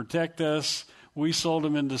here to protect us. We sold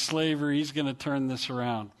him into slavery. He's going to turn this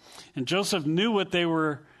around. And Joseph knew what they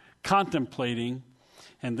were contemplating,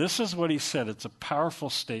 and this is what he said. It's a powerful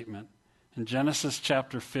statement. In Genesis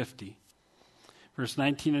chapter 50, verse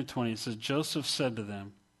 19 and 20, it says, Joseph said to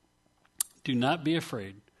them, do not be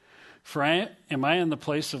afraid, for am I in the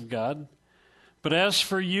place of God? But as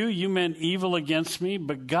for you, you meant evil against me,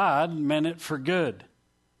 but God meant it for good,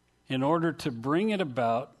 in order to bring it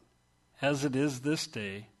about as it is this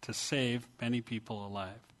day, to save many people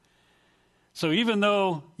alive. So even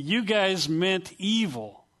though you guys meant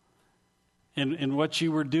evil in what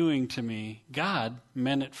you were doing to me, God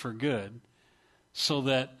meant it for good, so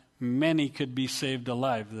that many could be saved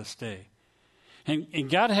alive this day. And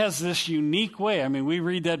God has this unique way. I mean, we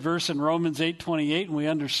read that verse in Romans 8:28, and we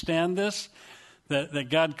understand this, that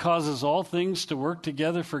God causes all things to work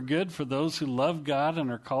together for good for those who love God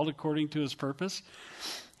and are called according to his purpose.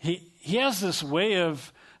 He has this way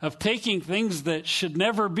of taking things that should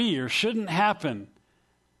never be or shouldn't happen,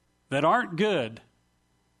 that aren't good,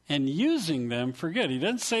 and using them for good. He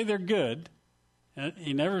doesn't say they're good.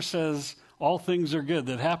 He never says all things are good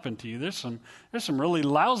that happen to you. There's some really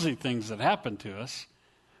lousy things that happen to us.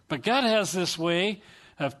 But God has this way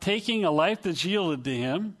of taking a life that's yielded to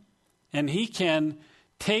him, and he can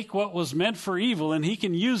take what was meant for evil and he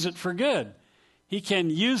can use it for good. He can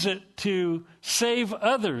use it to save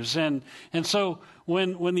others. And so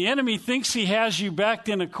when the enemy thinks he has you backed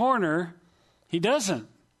in a corner, he doesn't.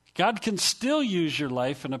 God can still use your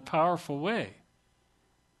life in a powerful way.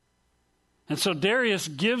 And so Darius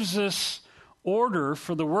gives us order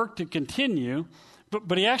for the work to continue,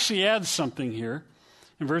 but he actually adds something here.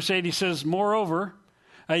 In verse 8 he says, "Moreover,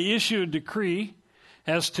 I issue a decree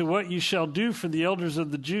as to what you shall do for the elders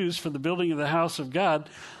of the Jews for the building of the house of God.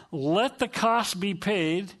 Let the cost be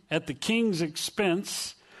paid at the king's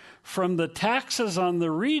expense from the taxes on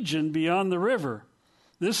the region beyond the river.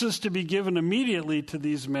 This is to be given immediately to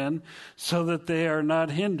these men so that they are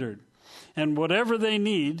not hindered. And whatever they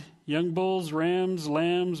need, young bulls, rams,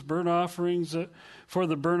 lambs, burnt offerings for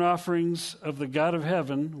the burnt offerings of the God of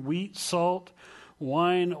heaven, wheat, salt,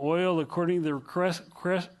 wine, oil, according to the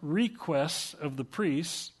requests of the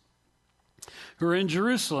priests who are in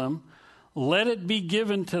Jerusalem, let it be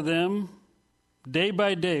given to them day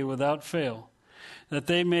by day without fail, that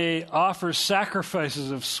they may offer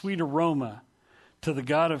sacrifices of sweet aroma to the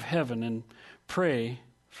God of heaven and pray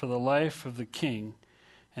for the life of the king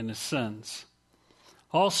and his sons.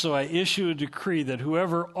 Also, I issue a decree that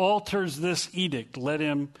whoever alters this edict, let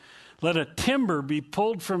a timber be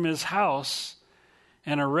pulled from his house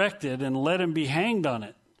and erected, and let him be hanged on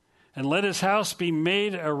it, and let his house be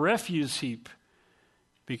made a refuse heap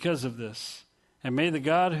because of this. And may the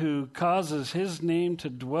God who causes his name to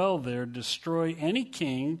dwell there destroy any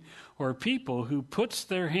king or people who puts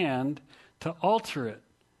their hand to alter it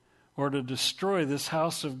or to destroy this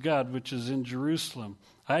house of God which is in Jerusalem.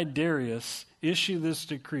 I, Darius, issue this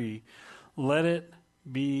decree. Let it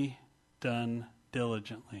be done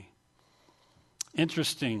diligently."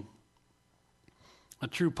 Interesting. A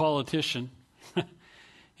true politician.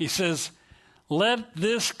 He says, let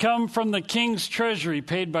this come from the king's treasury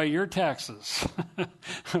paid by your taxes.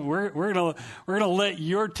 We're gonna let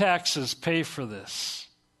your taxes pay for this.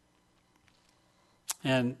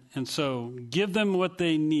 And so give them what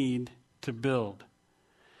they need to build.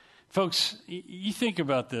 Folks, you think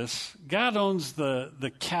about this. God owns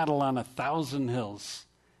the cattle on 1,000 hills.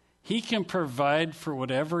 He can provide for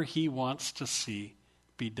whatever he wants to see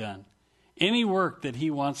be done. Any work that he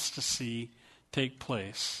wants to see take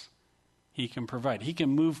place, he can provide. He can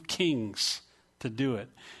move kings to do it,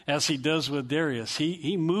 as he does with Darius.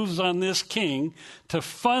 He moves on this king to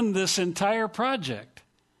fund this entire project.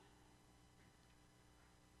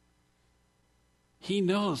 He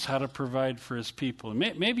knows how to provide for his people.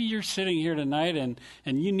 Maybe you're sitting here tonight and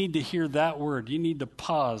you need to hear that word. You need to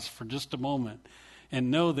pause for just a moment and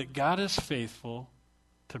know that God is faithful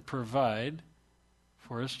to provide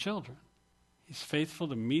for his children. He's faithful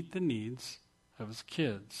to meet the needs of his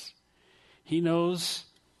kids. He knows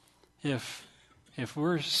if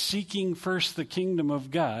we're seeking first the kingdom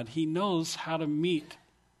of God, he knows how to meet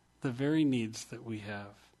the very needs that we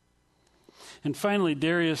have. And finally,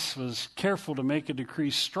 Darius was careful to make a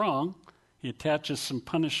decree strong. He attaches some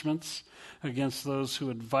punishments against those who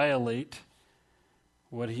would violate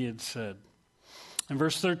what he had said. In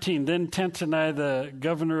verse 13, then Tentenai, the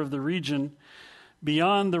governor of the region,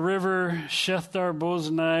 beyond the river,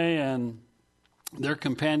 Shethar-bozenai and their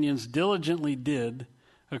companions diligently did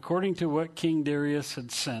according to what King Darius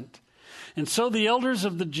had sent. And so the elders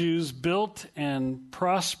of the Jews built and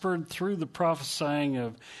prospered through the prophesying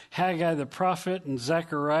of Haggai the prophet and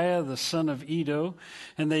Zechariah the son of Iddo,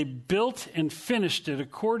 and they built and finished it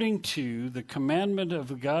according to the commandment of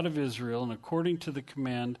the God of Israel and according to the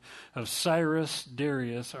command of Cyrus,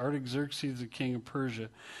 Darius, Artaxerxes, the king of Persia.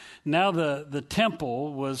 Now the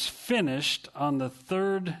temple was finished on the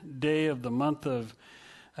 3rd day of the month of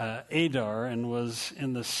Adar and was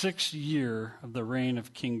in the 6th year of the reign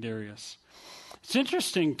of King Darius. It's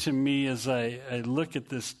interesting to me as I look at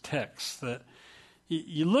this text that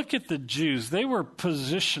you look at the Jews, they were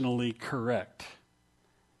positionally correct.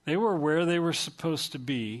 They were where they were supposed to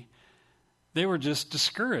be. They were just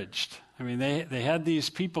discouraged. I mean, they had these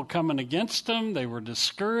people coming against them. They were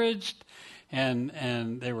discouraged, and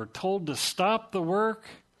they were told to stop the work.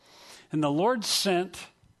 And the Lord sent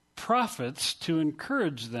prophets to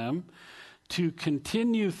encourage them to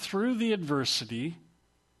continue through the adversity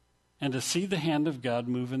and to see the hand of God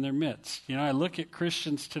move in their midst. You know, I look at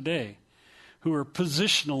Christians today who are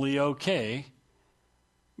positionally okay,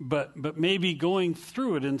 but maybe going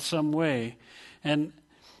through it in some way. And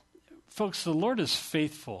folks, the Lord is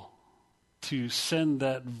faithful to send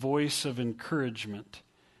that voice of encouragement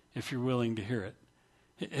if you're willing to hear it.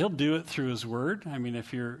 He'll do it through his word. I mean,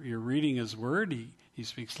 if you're reading his word, he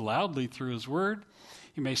speaks loudly through his word.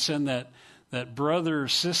 He may send that brother or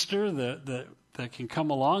sister that can come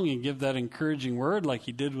along and give that encouraging word like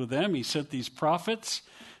he did with them. He sent these prophets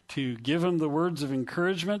to give them the words of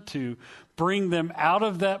encouragement, to bring them out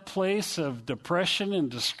of that place of depression and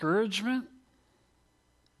discouragement.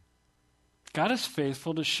 God is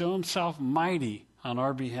faithful to show himself mighty on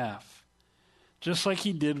our behalf, just like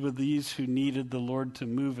he did with these who needed the Lord to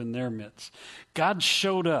move in their midst. God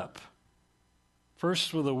showed up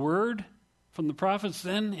First with a word from the prophets,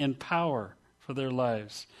 then in power for their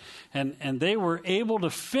lives. And they were able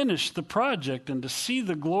to finish the project and to see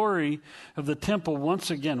the glory of the temple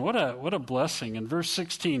once again. What a blessing. In verse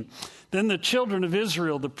 16, then the children of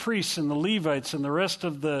Israel, the priests and the Levites and the rest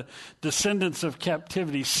of the descendants of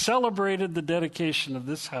captivity celebrated the dedication of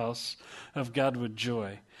this house of God with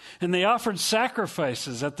joy. And they offered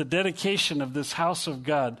sacrifices at the dedication of this house of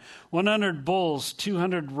God, 100 bulls,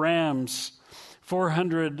 200 rams,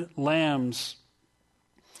 400 lambs,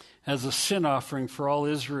 as a sin offering for all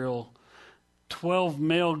Israel, 12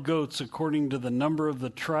 male goats according to the number of the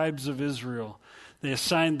tribes of Israel. They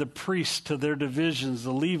assigned the priests to their divisions,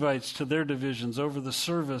 the Levites to their divisions, over the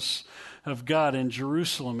service of God in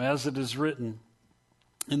Jerusalem, as it is written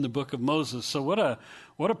in the book of Moses. So what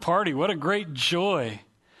a party, what a great joy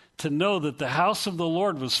to know that the house of the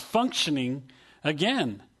Lord was functioning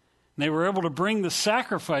again. And they were able to bring the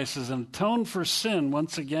sacrifices and atone for sin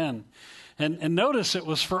once again. And notice it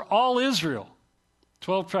was for all Israel,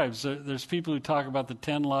 12 tribes. There's people who talk about the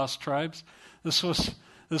 10 lost tribes. This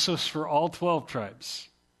was for all 12 tribes.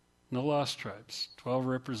 No lost tribes. 12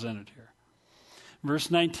 represented here. Verse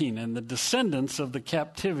 19, and the descendants of the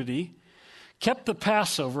captivity kept the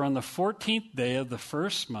Passover on the 14th day of the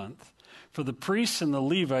first month, for the priests and the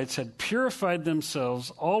Levites had purified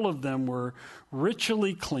themselves. All of them were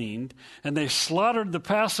ritually cleaned, and they slaughtered the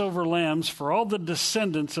Passover lambs for all the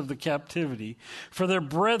descendants of the captivity, for their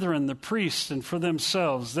brethren, the priests, and for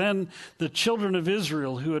themselves. Then the children of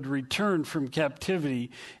Israel who had returned from captivity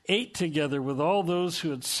ate together with all those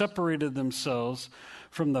who had separated themselves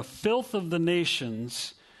from the filth of the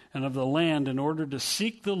nations and of the land in order to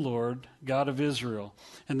seek the Lord, God of Israel.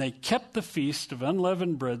 And they kept the feast of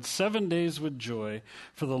unleavened bread 7 days with joy,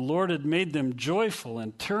 for the Lord had made them joyful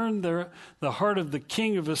and turned the heart of the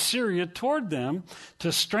king of Assyria toward them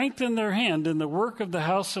to strengthen their hand in the work of the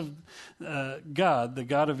house of God, the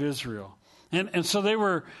God of Israel. And so they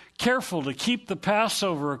were careful to keep the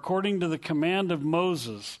Passover according to the command of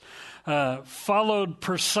Moses, followed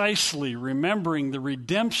precisely, remembering the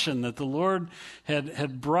redemption that the Lord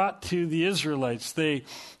had brought to the Israelites. They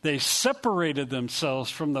separated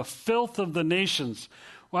themselves from the filth of the nations.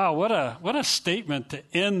 Wow, what a statement to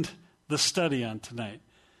end the study on tonight,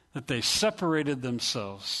 that they separated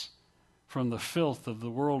themselves from the filth of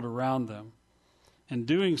the world around them. In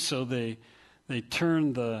doing so, they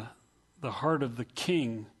turned the heart of the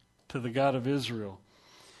king to the God of Israel.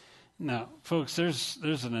 Now, folks,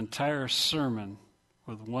 there's an entire sermon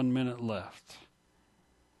with 1 minute left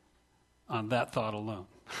on that thought alone.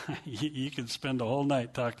 You could spend a whole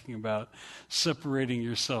night talking about separating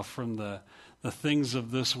yourself from the things of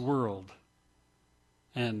this world.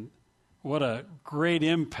 And what a great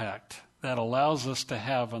impact that allows us to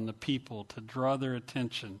have on the people to draw their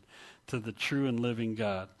attention to the true and living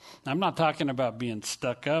God. I'm not talking about being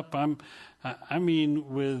stuck up. I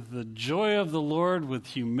mean with the joy of the Lord, with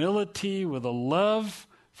humility, with a love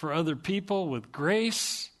for other people, with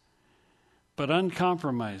grace, but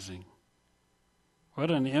uncompromising.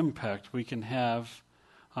 What an impact we can have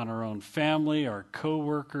on our own family, our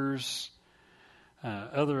co-workers,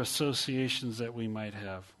 other associations that we might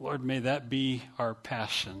have. Lord, may that be our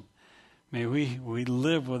passion. May we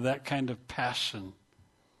live with that kind of passion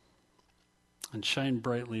and shine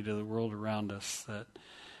brightly to the world around us, that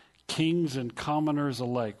kings and commoners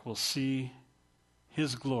alike will see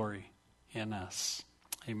his glory in us.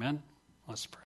 Amen. Let's pray.